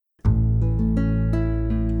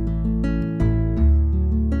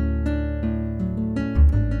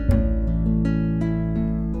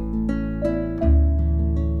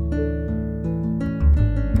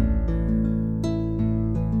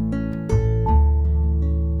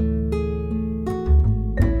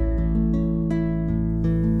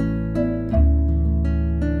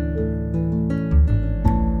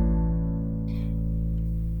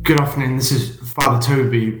Good afternoon, this is Father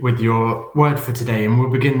Toby with your word for today, and we'll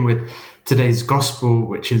begin with today's Gospel,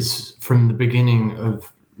 which is from the beginning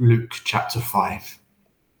of Luke chapter 5.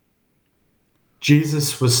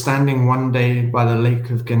 Jesus was standing one day by the lake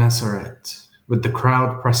of Gennesaret, with the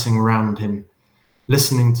crowd pressing round him,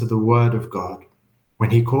 listening to the word of God, when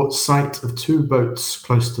he caught sight of two boats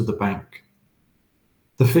close to the bank.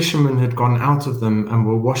 The fishermen had gone out of them and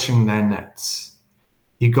were washing their nets.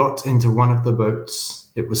 He got into one of the boats,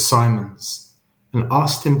 it was Simon's, and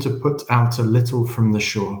asked him to put out a little from the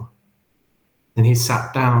shore. Then he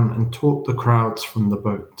sat down and taught the crowds from the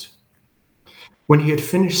boat. When he had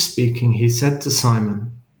finished speaking, he said to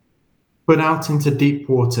Simon, "Put out into deep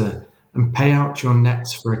water and pay out your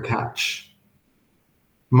nets for a catch."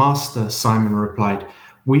 "Master," Simon replied,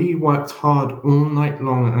 "we worked hard all night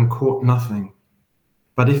long and caught nothing.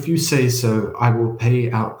 But if you say so, I will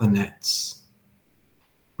pay out the nets."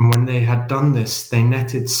 And when they had done this, they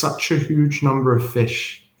netted such a huge number of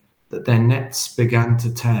fish that their nets began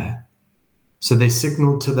to tear. So they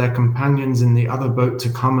signaled to their companions in the other boat to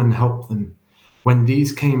come and help them. When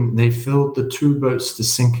these came, they filled the two boats to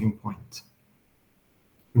sinking point.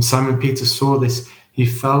 When Simon Peter saw this, he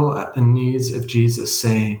fell at the knees of Jesus,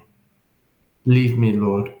 saying, "Leave me,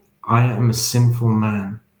 Lord, I am a sinful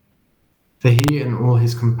man." For he and all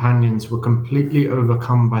his companions were completely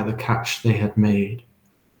overcome by the catch they had made.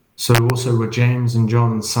 So also were James and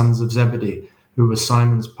John, sons of Zebedee, who were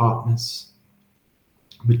Simon's partners.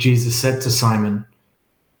 But Jesus said to Simon,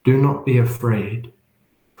 "Do not be afraid.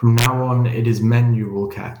 From now on it is men you will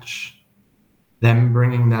catch." Then,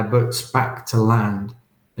 bringing their boats back to land,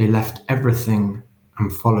 they left everything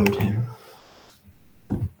and followed him.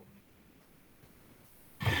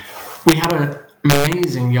 We had an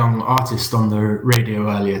amazing young artist on the radio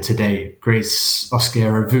earlier today, Grace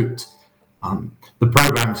Oscar-Avut. The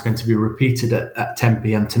program is going to be repeated at 10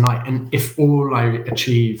 p.m. tonight, and if all I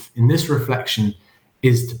achieve in this reflection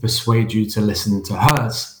is to persuade you to listen to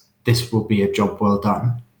hers, this will be a job well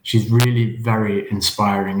done. She's really very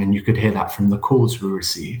inspiring, and you could hear that from the calls we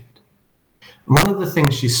received. One of the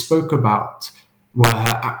things she spoke about were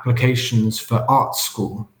her applications for art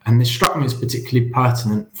school, and this struck me as particularly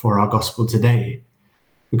pertinent for our gospel today,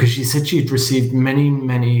 because she said she'd received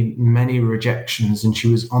many rejections and she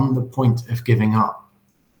was on the point of giving up,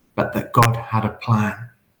 but that God had a plan.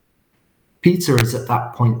 Peter is at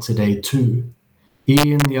that point today too.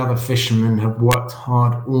 He and the other fishermen have worked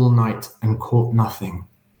hard all night and caught nothing.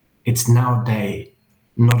 It's now day,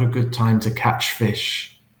 not a good time to catch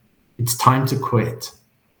fish. It's time to quit.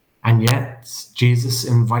 And yet Jesus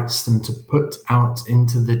invites them to put out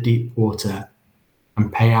into the deep water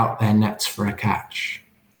and pay out their nets for a catch.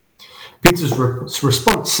 Peter's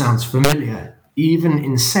response sounds familiar. Even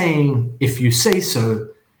in saying, "If you say so,"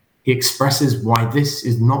 he expresses why this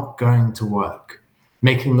is not going to work,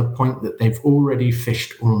 making the point that they've already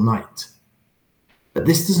fished all night. But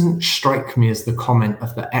this doesn't strike me as the comment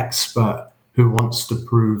of the expert who wants to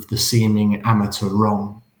prove the seeming amateur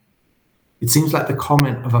wrong. It seems like the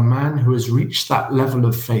comment of a man who has reached that level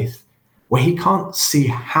of faith where he can't see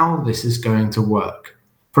how this is going to work.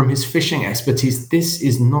 From his fishing expertise, this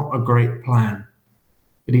is not a great plan.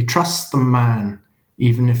 But he trusts the man,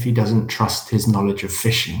 even if he doesn't trust his knowledge of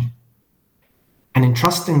fishing. And in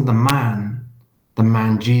trusting the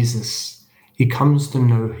man Jesus, he comes to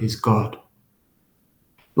know his God.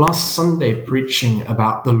 Last Sunday, preaching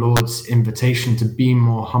about the Lord's invitation to be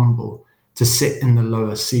more humble, to sit in the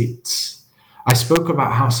lower seats, I spoke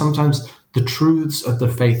about how sometimes the truths of the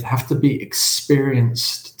faith have to be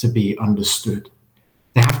experienced to be understood.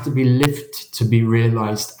 They have to be lived to be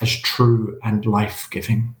realized as true and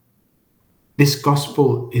life-giving. This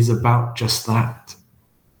gospel is about just that.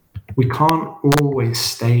 We can't always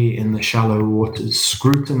stay in the shallow waters,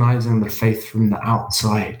 scrutinizing the faith from the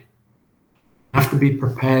outside. We have to be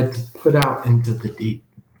prepared to put out into the deep,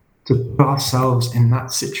 to put ourselves in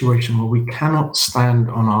that situation where we cannot stand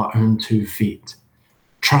on our own 2 feet,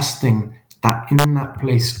 trusting that in that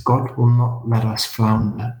place God will not let us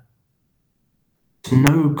flounder. To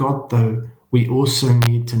know God, though, we also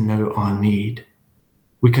need to know our need.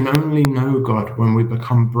 We can only know God when we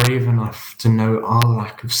become brave enough to know our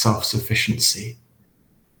lack of self-sufficiency.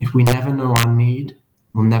 If we never know our need,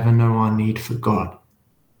 we'll never know our need for God.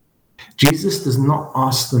 Jesus does not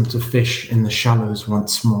ask them to fish in the shallows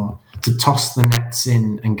once more, to toss the nets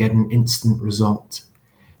in and get an instant result.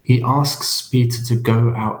 He asks Peter to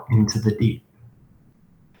go out into the deep.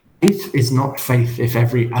 Faith is not faith if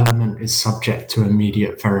every element is subject to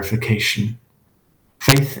immediate verification.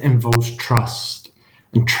 Faith involves trust,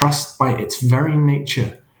 and trust by its very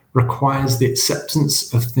nature requires the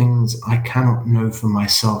acceptance of things I cannot know for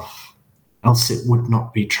myself, else it would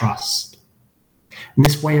not be trust. And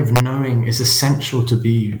this way of knowing is essential to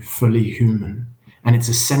be fully human, and it's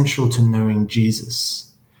essential to knowing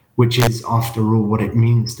Jesus, which is, after all, what it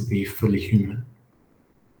means to be fully human.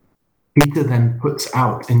 Peter then puts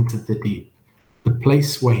out into the deep, the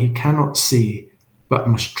place where he cannot see but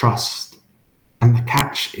must trust, and the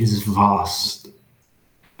catch is vast.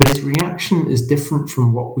 But his reaction is different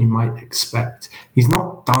from what we might expect. He's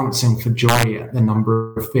not dancing for joy at the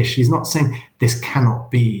number of fish. He's not saying, this cannot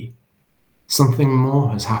be. Something more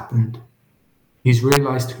has happened. He's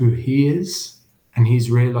realized who he is, and he's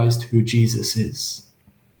realized who Jesus is.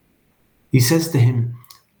 He says to him,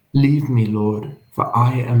 leave me, Lord, for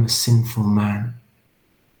I am a sinful man.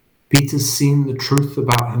 Peter's seen the truth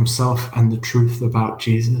about himself and the truth about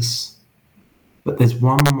Jesus. But there's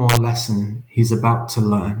one more lesson he's about to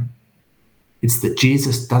learn. It's that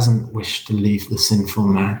Jesus doesn't wish to leave the sinful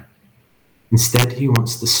man. Instead, he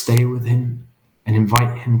wants to stay with him and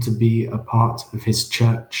invite him to be a part of his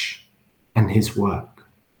church and his work.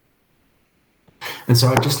 And so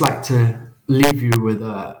I'd just like to leave you with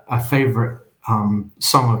a favorite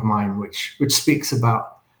song of mine, which speaks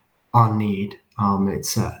about our need.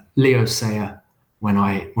 It's Leo Sayer, When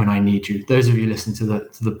I Need You. Those of you listening to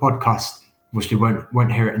the podcast obviously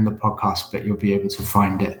won't hear it in the podcast, but you'll be able to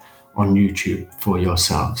find it on YouTube for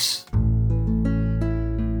yourselves.